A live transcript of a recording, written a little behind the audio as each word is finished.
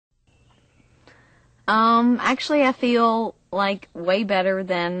Actually, I feel like way better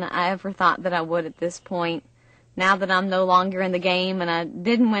than I ever thought that I would at this point. Now that I'm no longer in the game and I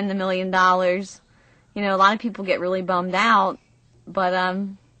didn't win the $1 million, a lot of people get really bummed out, but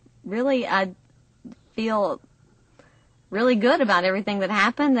really I feel really good about everything that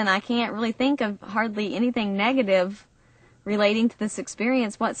happened, and I can't really think of hardly anything negative relating to this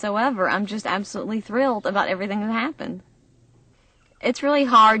experience whatsoever. I'm just absolutely thrilled about everything that happened. It's really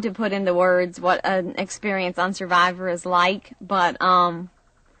hard to put into words what an experience on Survivor is like, but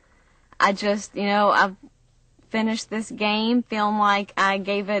I just, I've finished this game feeling like I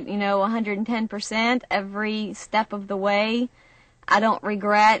gave it, 110% every step of the way. I don't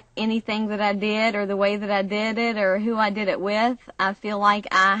regret anything that I did or the way that I did it or who I did it with. I feel like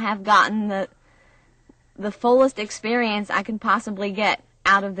I have gotten the fullest experience I can possibly get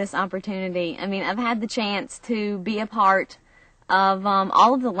out of this opportunity. I mean, I've had the chance to be a part of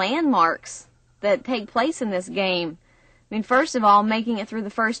all of the landmarks that take place in this game. I mean, first of all, making it through the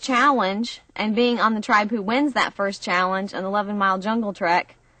first challenge and being on the tribe who wins that first challenge, an 11-mile jungle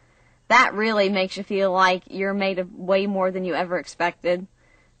trek, that really makes you feel like you're made of way more than you ever expected.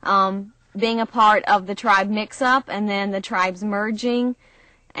 Being a part of the tribe mix-up and then the tribes merging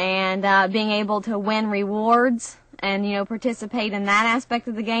and being able to win rewards and, participate in that aspect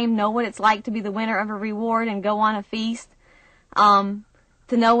of the game, know what it's like to be the winner of a reward and go on a feast. To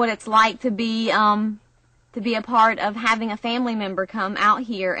know what it's like to be a part of having a family member come out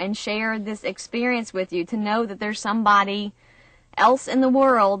here and share this experience with you, to know that there's somebody else in the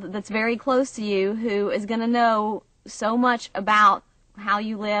world that's very close to you who is going to know so much about how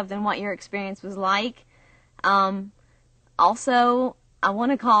you lived and what your experience was like. Also, I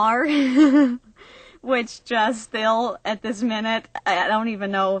won a car, which just still, at this minute, I don't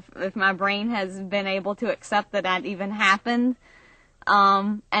even know if my brain has been able to accept that even happened.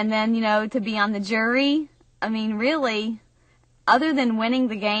 And then, to be on the jury, I mean, really, other than winning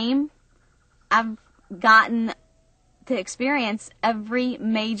the game, I've gotten to experience every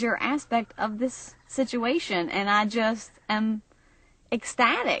major aspect of this situation, and I just am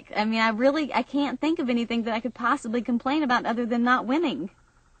ecstatic. I mean, I can't think of anything that I could possibly complain about other than not winning.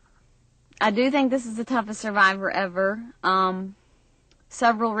 I do think this is the toughest Survivor ever.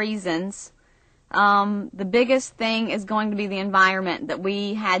 Several reasons. The biggest thing is going to be the environment that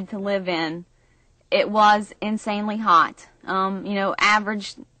we had to live in. It was insanely hot.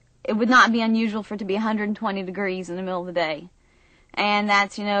 Average, it would not be unusual for it to be 120 degrees in the middle of the day. And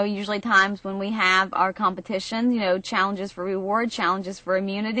that's, usually times when we have our competition, challenges for reward, challenges for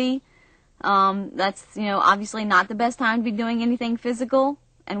immunity. That's, obviously not the best time to be doing anything physical,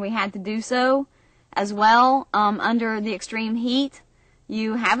 and we had to do so as well. Under the extreme heat,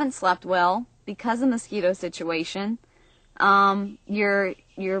 you haven't slept well because of the mosquito situation.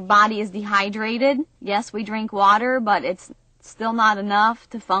 Your body is dehydrated. Yes, we drink water, but it's still not enough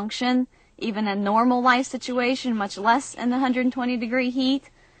to function, even in a normal life situation, much less in the 120-degree heat.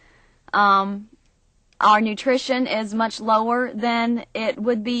 Our nutrition is much lower than it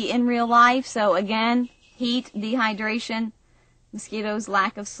would be in real life. So again, heat, dehydration, mosquitoes,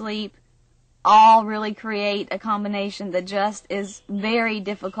 lack of sleep, all really create a combination that just is very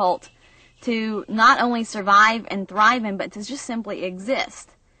difficult to not only survive and thrive in, but to just simply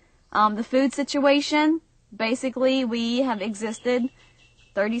exist. The food situation, basically we have existed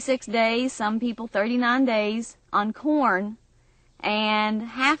 36 days, some people 39 days, on corn, and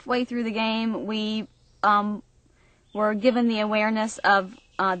halfway through the game we were given the awareness of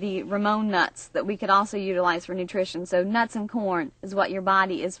the Ramon nuts that we could also utilize for nutrition. So nuts and corn is what your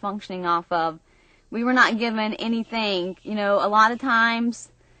body is functioning off of. We were not given anything. A lot of times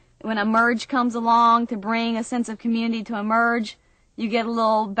when a merge comes along to bring a sense of community to a merge, you get a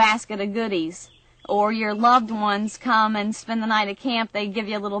little basket of goodies. Or your loved ones come and spend the night at camp, they give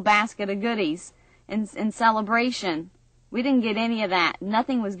you a little basket of goodies in celebration. We didn't get any of that.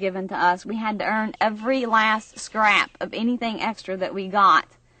 Nothing was given to us. We had to earn every last scrap of anything extra that we got.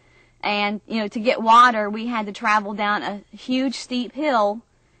 And, to get water, we had to travel down a huge steep hill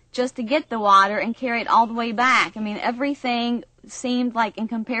just to get the water and carry it all the way back. I mean, everything seemed like, in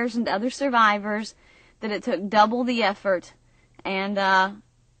comparison to other survivors, that it took double the effort. And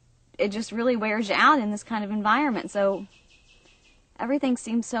it just really wears you out in this kind of environment. So everything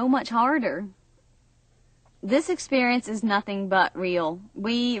seems so much harder. This experience is nothing but real.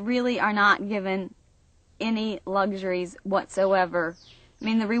 We really are not given any luxuries whatsoever. I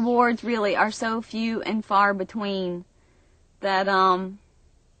mean, the rewards really are so few and far between that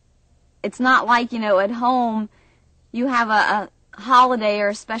it's not like, at home you have a holiday or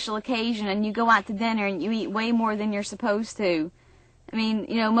a special occasion and you go out to dinner and you eat way more than you're supposed to. I mean,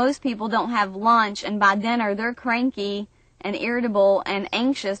 you know, most people don't have lunch, and by dinner they're cranky and irritable and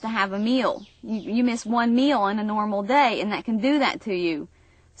anxious to have a meal. You miss one meal in a normal day, and that can do that to you.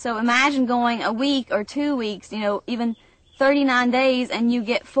 So imagine going a week or 2 weeks, you know, even 39 days, and you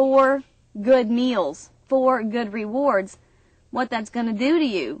get 4 good meals, 4 good rewards. What that's going to do to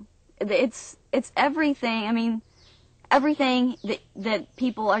you? It's everything. I mean, everything that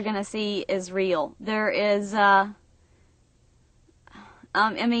people are going to see is real. There is, I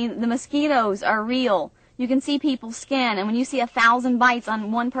mean, the mosquitoes are real. You can see people's skin, and when you see 1,000 bites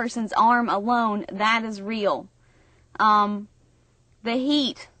on one person's arm alone, that is real. The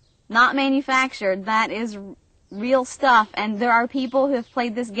heat, not manufactured, that is real stuff. And there are people who have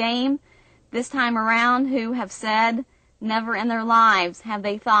played this game this time around who have said never in their lives have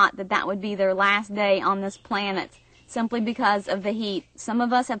they thought that that would be their last day on this planet, simply because of the heat. Some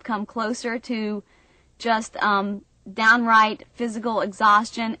of us have come closer to just downright physical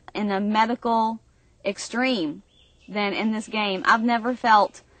exhaustion in a medical extreme than in this game. I've never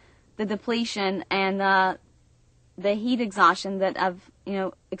felt the depletion and the heat exhaustion that I've, you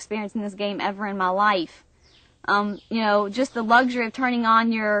know, experienced in this game ever in my life. You know, just the luxury of turning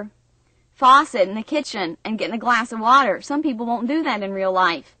on your faucet in the kitchen and getting a glass of water. Some people won't do that in real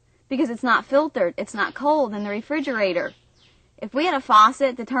life because it's not filtered. It's not cold in the refrigerator. If we had a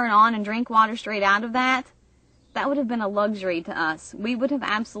faucet to turn on and drink water straight out of that, that would have been a luxury to us. We would have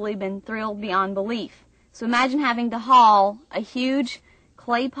absolutely been thrilled beyond belief. So imagine having to haul a huge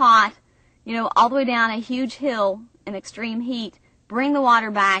clay pot, you know, all the way down a huge hill in extreme heat, bring the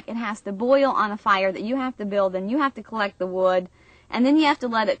water back. It has to boil on a fire that you have to build, and you have to collect the wood, and then you have to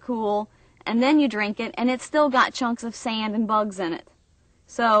let it cool, and then you drink it, and it's still got chunks of sand and bugs in it.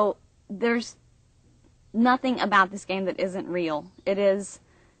 So there's nothing about this game that isn't real. It is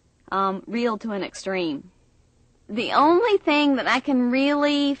real to an extreme. The only thing that I can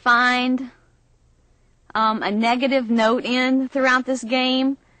really find a negative note in throughout this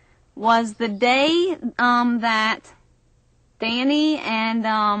game was the day that Danny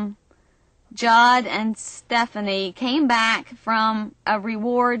and Judd and Stephanie came back from a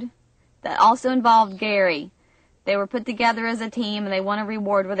reward that also involved Gary. They were put together as a team, and they won a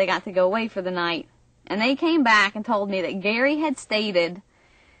reward where they got to go away for the night. And they came back and told me that Gary had stated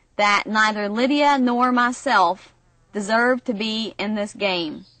that neither Lydia nor myself deserved to be in this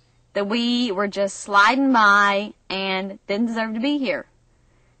game, that we were just sliding by and didn't deserve to be here.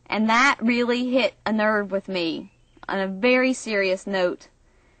 And that really hit a nerve with me on a very serious note,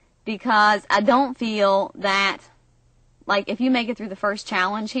 because I don't feel that, like, if you make it through the first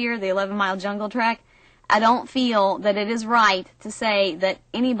challenge here, the 11-mile jungle trek, I don't feel that it is right to say that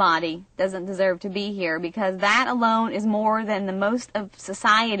anybody doesn't deserve to be here, because that alone is more than the most of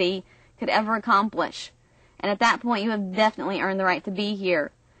society could ever accomplish. And at that point, you have definitely earned the right to be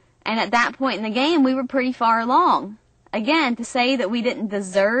here. And at that point in the game, we were pretty far along. Again, to say that we didn't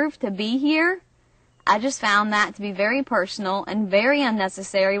deserve to be here, I just found that to be very personal and very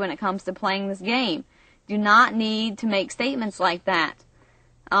unnecessary when it comes to playing this game. Do not need to make statements like that.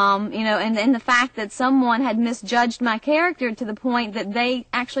 You know, and the fact that someone had misjudged my character to the point that they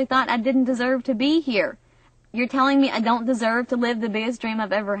actually thought I didn't deserve to be here. You're telling me I don't deserve to live the biggest dream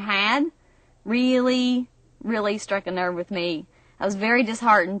I've ever had? Really, really struck a nerve with me. I was very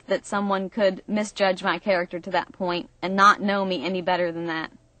disheartened that someone could misjudge my character to that point and not know me any better than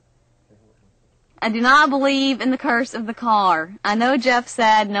that. I do not believe in the curse of the car. I know Jeff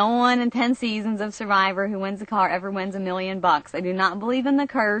said no one in 10 seasons of Survivor who wins the car ever wins $1 million. I do not believe in the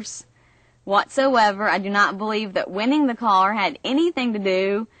curse whatsoever. I do not believe that winning the car had anything to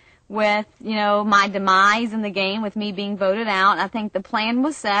do with, you know, my demise in the game, with me being voted out. I think the plan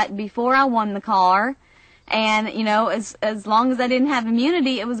was set before I won the car. And, you know, as long as I didn't have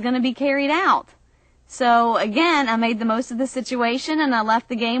immunity, it was going to be carried out. So, again, I made the most of the situation, and I left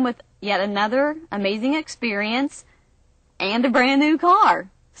the game with yet another amazing experience and a brand new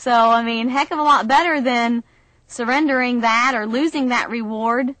car. So, I mean, heck of a lot better than surrendering that or losing that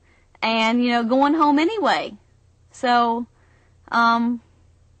reward and, you know, going home anyway. So, yeah,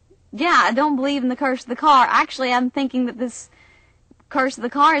 I don't believe in the curse of the car. Actually, I'm thinking that this curse of the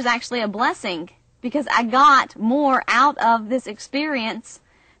car is actually a blessing, because I got more out of this experience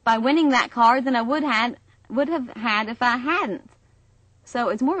by winning that car than I would have had if I hadn't. So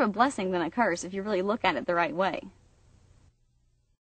it's more of a blessing than a curse if you really look at it the right way.